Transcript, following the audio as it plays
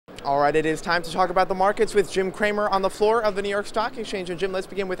All right, it is time to talk about the markets with Jim Cramer on the floor of the New York Stock Exchange. And Jim, let's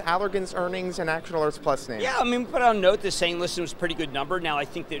begin with Allergan's earnings and Action Alerts Plus name. Yeah, I mean, we put out a note that's saying, listen, it was a pretty good number. Now, I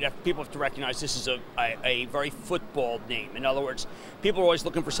think that people have to recognize this is a very football name. In other words, people are always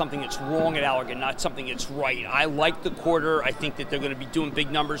looking for something that's wrong at Allergan, not something that's right. I like the quarter. I think that they're going to be doing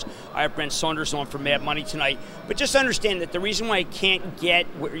big numbers. I have Brent Saunders on for Mad Money tonight. But just understand that the reason why it can't get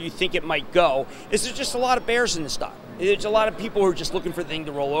where you think it might go is there's just a lot of bears in the stock. There's a lot of people who are just looking for the thing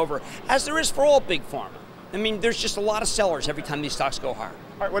to roll over, as there is for all big pharma. I mean, there's just a lot of sellers every time these stocks go higher.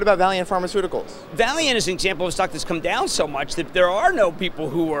 All right, what about Valeant Pharmaceuticals? Valeant is an example of a stock that's come down so much that there are no people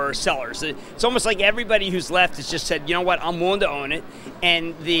who are sellers. It's almost like everybody who's left has just said, you know what, I'm willing to own it.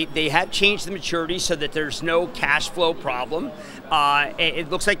 And they have changed the maturity so that there's no cash flow problem. It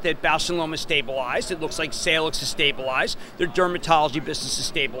looks like that Bausch & Lomb is stabilized. It looks like Salix is stabilized. Their dermatology business is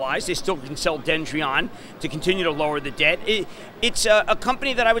stabilized. They still can sell Dendreon to continue to lower the debt. It's a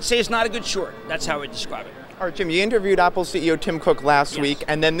company that I would say is not a good short. That's how I would describe it. All right, Jim, you interviewed Apple CEO Tim Cook last week,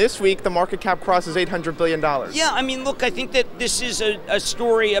 and then this week the market cap crosses $800 billion. Yeah, I mean, look, I think that this is a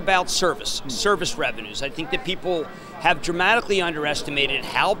story about service revenues. I think that people have dramatically underestimated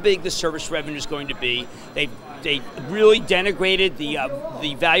how big the service revenue is going to be. They really denigrated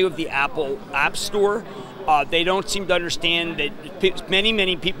the value of the Apple App Store. They don't seem to understand that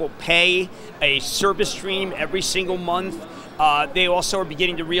many people pay a service stream every single month. They also are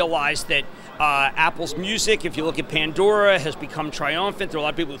beginning to realize that Apple's music, if you look at Pandora, has become triumphant. There are a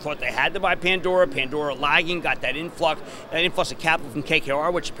lot of people who thought they had to buy Pandora. Pandora lagging, got that influx of capital from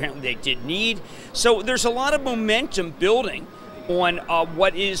KKR, which apparently they did need. So there's a lot of momentum building on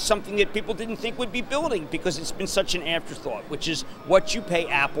what is something that people didn't think would be building because it's been such an afterthought, which is what you pay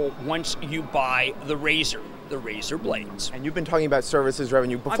Apple once you buy the Razor blades. And you've been talking about services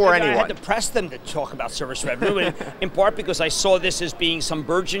revenue before anyone. I had to press them to talk about service revenue, in part because I saw this as being some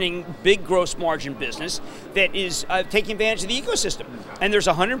burgeoning big gross margin business that is taking advantage of the ecosystem. And there's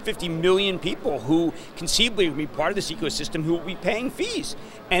 150 million people who conceivably will be part of this ecosystem who will be paying fees.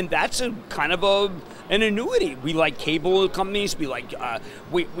 And that's a kind of an annuity. We like cable companies, we like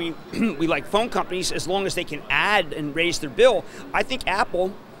we like phone companies as long as they can add and raise their bill. I think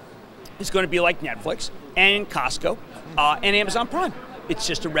Apple is going to be like Netflix and Costco and Amazon Prime. It's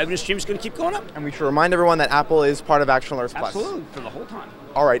just a revenue stream that's going to keep going up. And we should remind everyone that Apple is part of Action Alerts Plus. Absolutely, for the whole time.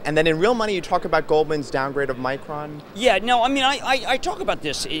 All right, and then in real money, you talk about Goldman's downgrade of Micron. Yeah, no, I mean, I talk about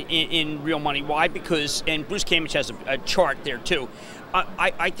this in real money. Why? Because, and Bruce Kamich has a chart there too.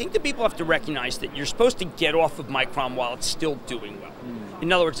 I think that people have to recognize that you're supposed to get off of Micron while it's still doing well.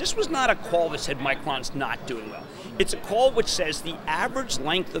 In other words, this was not a call that said Micron's not doing well. It's a call which says the average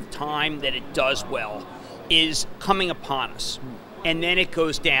length of time that it does well is coming upon us. And then it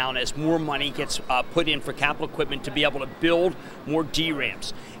goes down as more money gets put in for capital equipment to be able to build more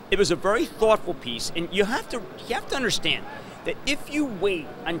DRAMs. It was a very thoughtful piece, and you have to understand that if you wait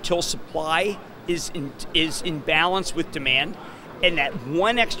until supply is in balance with demand, and that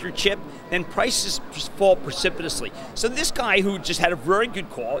one extra chip, then prices just fall precipitously. So this guy who just had a very good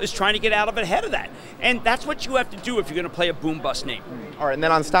call is trying to get out of ahead of that. And that's what you have to do if you're going to play a boom-bust name. All right, and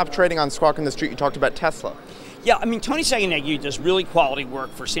then on Stop Trading on Squawk on the Street, you talked about Tesla. Yeah, I mean, Tony Sacconaghi does really quality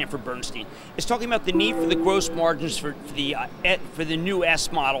work for Sanford Bernstein. Is talking about the need for the gross margins for the new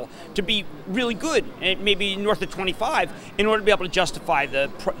S model to be really good, and maybe north of 25, in order to be able to justify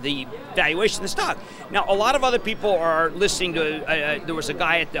the valuation of the stock. Now, a lot of other people are listening to. There was a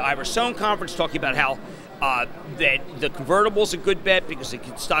guy at the Ira Sohn conference talking about how that the convertible is a good bet because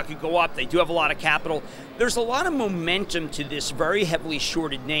the stock could go up. They do have a lot of capital. There's a lot of momentum to this very heavily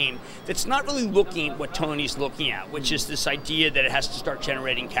shorted name that's not really looking at what Tony's looking at, which is this idea that it has to start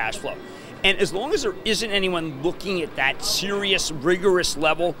generating cash flow. And as long as there isn't anyone looking at that serious, rigorous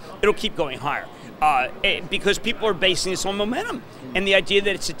level, it'll keep going higher. Because people are basing this on momentum and the idea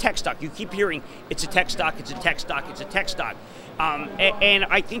that it's a tech stock. You keep hearing it's a tech stock, it's a tech stock, it's a tech stock. And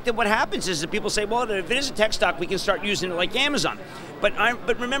I think that what happens is that people say, well, if it is a tech stock, we can start using it like Amazon.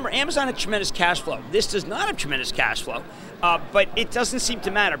 But remember, Amazon had tremendous cash flow. This does not have tremendous cash flow, but it doesn't seem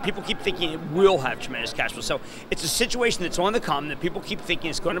to matter. People keep thinking it will have tremendous cash flow. So it's a situation that's on the come that people keep thinking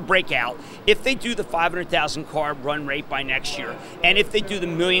it's going to break out. If they do the 500,000 car run rate by next year, and if they do the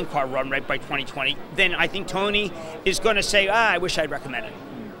million car run rate by 2020, then I think Tony is going to say, I wish I'd recommend it.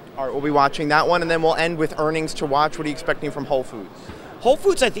 All right, we'll be watching that one, and then we'll end with earnings to watch. What are you expecting from Whole Foods? Whole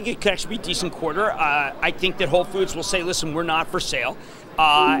Foods, I think it could actually be a decent quarter. I think that Whole Foods will say, listen, we're not for sale.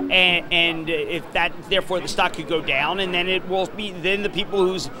 And if that, therefore, the stock could go down, and then it will be, then the people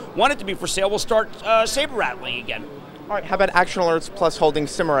who want it to be for sale will start saber rattling again. All right, how about Action Alerts Plus holding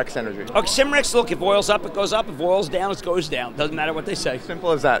Cimarex Energy? Okay, Cimarex, look, if oil's up, it goes up. If oil's down, it goes down. Doesn't matter what they say.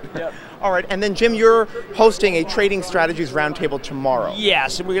 Simple as that. Yep. All right, and then Jim, you're hosting a trading strategies roundtable tomorrow.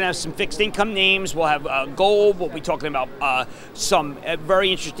 Yes, and we're going to have some fixed income names. We'll have gold. We'll be talking about some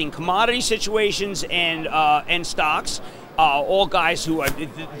very interesting commodity situations and stocks. All guys who are,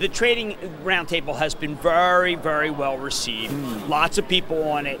 the trading roundtable has been very, very well received. Lots of people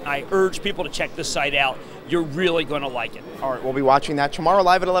on it. I urge people to check the site out. You're really going to like it. All right, we'll be watching that tomorrow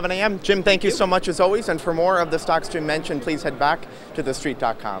live at 11 a.m. Jim, thank you so much as always. And for more of the stocks Jim mentioned, please head back to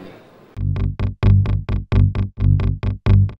TheStreet.com.